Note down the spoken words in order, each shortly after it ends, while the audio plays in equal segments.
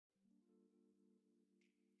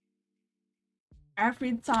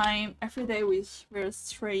every time, every day we're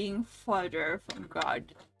straying further from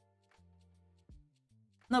God.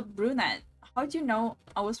 No, brunette. How do you know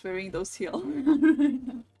I was wearing those heels?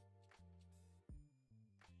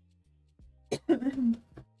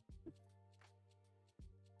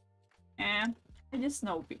 And I just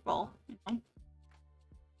know people, you know.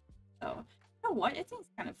 So you know what? I think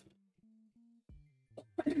it's kind of.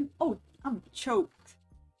 Oh, I'm choked.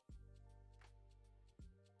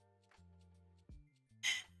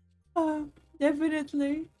 Uh,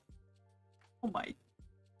 Definitely. Oh my. You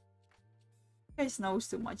guys knows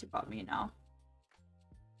too much about me now.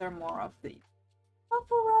 There are more of the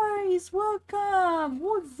Caporice, welcome!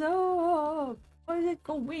 What's up? How is it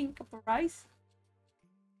going, Caporice?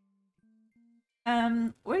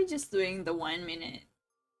 We're just doing the 1 minute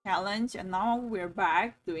challenge and now we're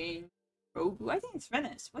back doing Rogu. I think it's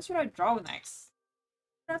finished. What should I draw next?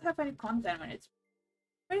 I don't have any content when it's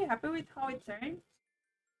pretty happy with how it turned.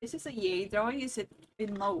 Is this a yay drawing? Is it a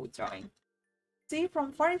no drawing? See,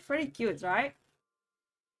 from far it's pretty cute, right?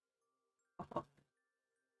 Oh.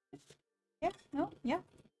 Yeah, no, yeah.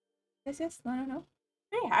 Yes, yes, no, no, no.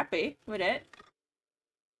 Very happy with it.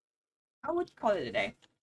 I would call it a day.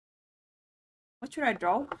 What should I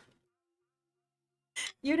draw?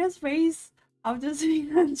 Yuda's face. I'm just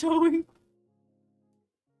enjoying.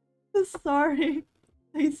 Sorry.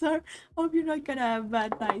 Sorry. Hope you're not gonna have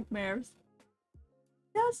bad nightmares.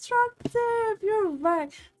 Destructive! You're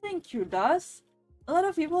back. Thank you, Das. A lot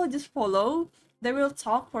of people just follow. They will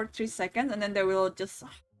talk for 3 seconds and then they will just.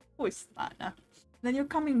 Who is that? Then you're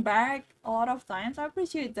coming back a lot of times. I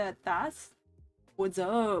appreciate that, Das. What's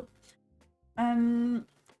up?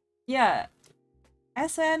 Yeah.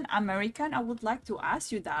 As an American, I would like to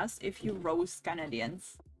ask you, Das, if you roast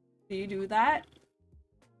Canadians. Do you do that?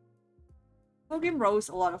 Pilgrim roast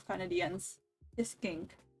a lot of Canadians. His king.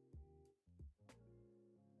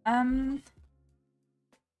 You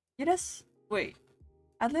just wait.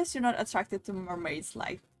 At least you're not attracted to mermaids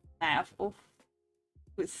like Nav. Oh,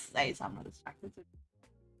 who says I'm not attracted to?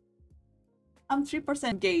 I'm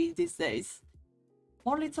 3% gay these days.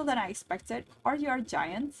 More little than I expected. Are you a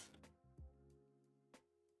giant?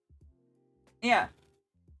 Yeah.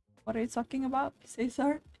 What are you talking about,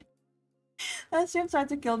 Caesar? That stream tried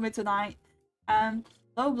to kill me tonight.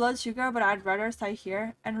 Low blood sugar, but I'd rather stay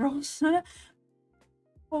here and roast.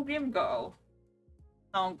 Pilgrim go.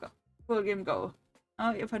 No, go. Pilgrim go.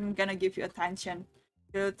 Oh, if I'm gonna give you attention,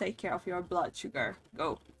 you'll take care of your blood sugar.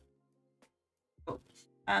 Go. Go.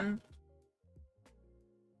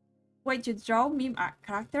 Wait, you draw meme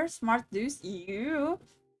character? Smart dudes? You?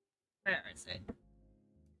 Where is it?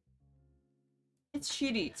 It's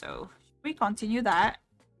shitty, so should we continue that?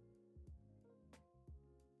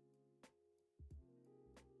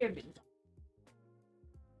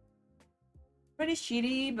 Pretty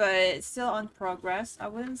shitty, but it's still on progress. I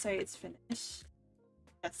wouldn't say it's finished.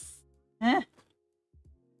 Yes. Eh.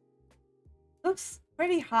 Looks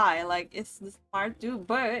pretty high, like it's the smart dude,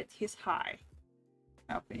 but he's high.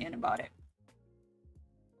 My opinion about it.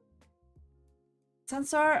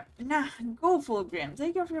 Sensor, nah, go full gram.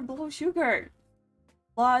 Take off your blood sugar.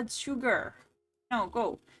 Blood sugar. No,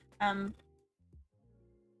 go.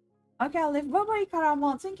 Okay, I'll leave. Bye bye,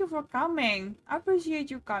 Caramel. Thank you for coming. I appreciate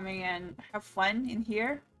you coming and have fun in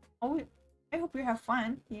here. Oh, I hope you have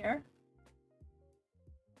fun here.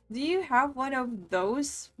 Do you have one of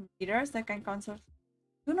those meters that can consult?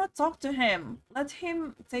 Do not talk to him. Let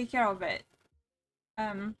him take care of it.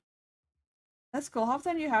 That's cool. How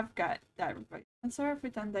often you have got that answer every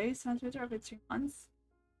 10 days, on Twitter every 3 months?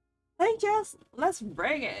 Hey, just let's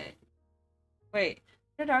break it. Wait.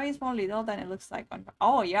 The dog is more little than it looks like on.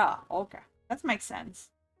 Oh yeah, okay, that makes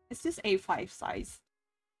sense. It's just A5 size.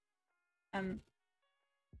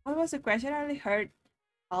 What was the question? I only heard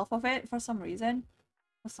half of it for some reason.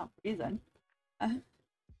 For some reason,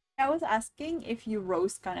 I was asking if you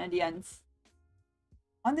roast Canadians.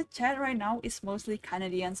 On the chat right now, it's mostly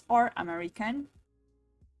Canadians or American.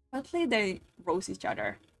 Mostly they roast each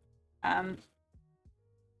other.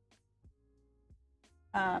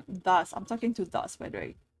 Thus, I'm talking to Thus, by the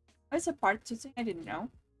way. Oh, it's a part 2 thing I didn't know.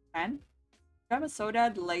 And grab a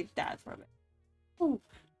soda, delete that for a bit. Oh,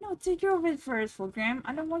 no, take care of it first, Fulgram.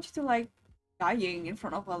 I don't want you to, like, dying in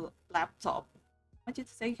front of a laptop. I want you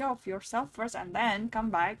to take care of yourself first and then come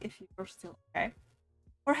back if you're still okay.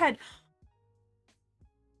 Forehead.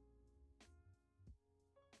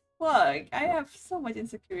 Look, I have so much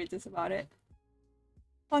insecurities about it.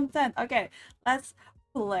 Content. Okay, let's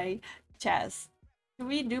play chess. Do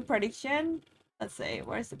we do prediction? Let's see,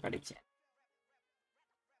 where's the prediction?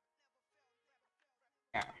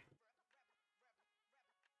 Here.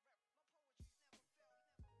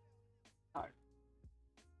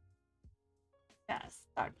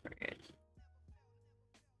 Start period.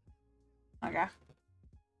 Okay.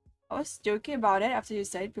 I was joking about it after you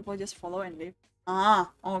said people just follow and leave.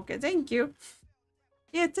 Ah, okay, thank you.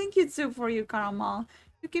 Yeah, thank you too for you, Caramel.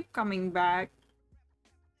 You keep coming back.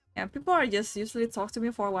 Yeah, people are just usually talk to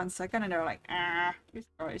me for 1 second and they're like, ah, this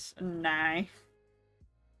girl is nah.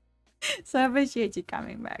 So I appreciate you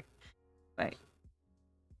coming back. Wait.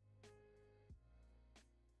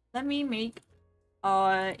 Let me make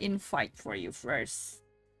invite for you first.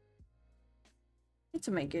 Need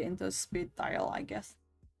to make it into a speed dial, I guess.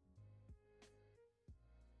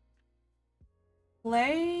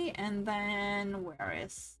 Play and then where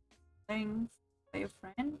is things? Play a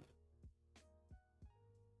friend.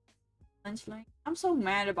 Lunch link. I'm so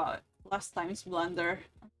mad about last time's blunder.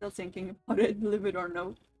 I'm still thinking about it, believe it or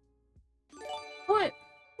no. What?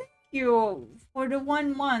 Thank you for the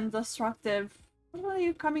 1 month destructive. When are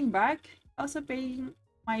you coming back? Also paying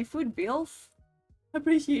my food bills.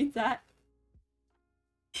 Appreciate that.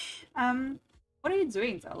 What are you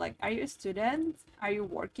doing though? Like, are you a student? Are you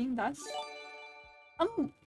working thus?